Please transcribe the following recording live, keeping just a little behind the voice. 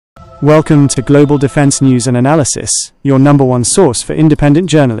Welcome to Global Defense News and Analysis, your number one source for independent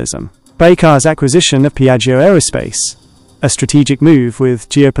journalism. Baykar's acquisition of Piaggio Reshapes, a strategic move with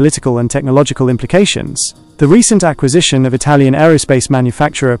geopolitical and technological implications. The recent acquisition of Italian aerospace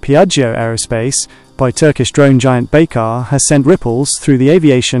manufacturer Piaggio Reshapes by Turkish drone giant Baykar has sent ripples through the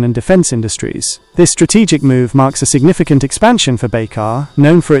aviation and defense industries. This strategic move marks a significant expansion for Baykar,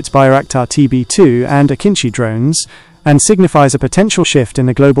 known for its Bayraktar TB2 and Akinci drones, and signifies a potential shift in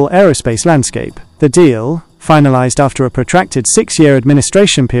the global aerospace landscape. The deal, finalized after a protracted 6-year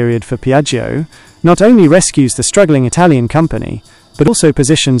administration period for Piaggio, not only rescues the struggling Italian company, but also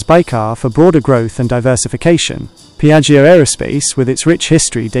positions Baykar for broader growth and diversification. Piaggio Reshapes, with its rich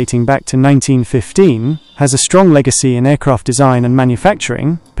history dating back to 1915, has a strong legacy in aircraft design and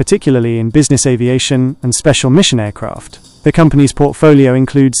manufacturing, particularly in business aviation and special mission aircraft. The company's portfolio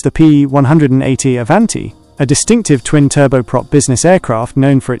includes the P-180 Avanti, a distinctive twin-turboprop business aircraft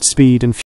known for its speed and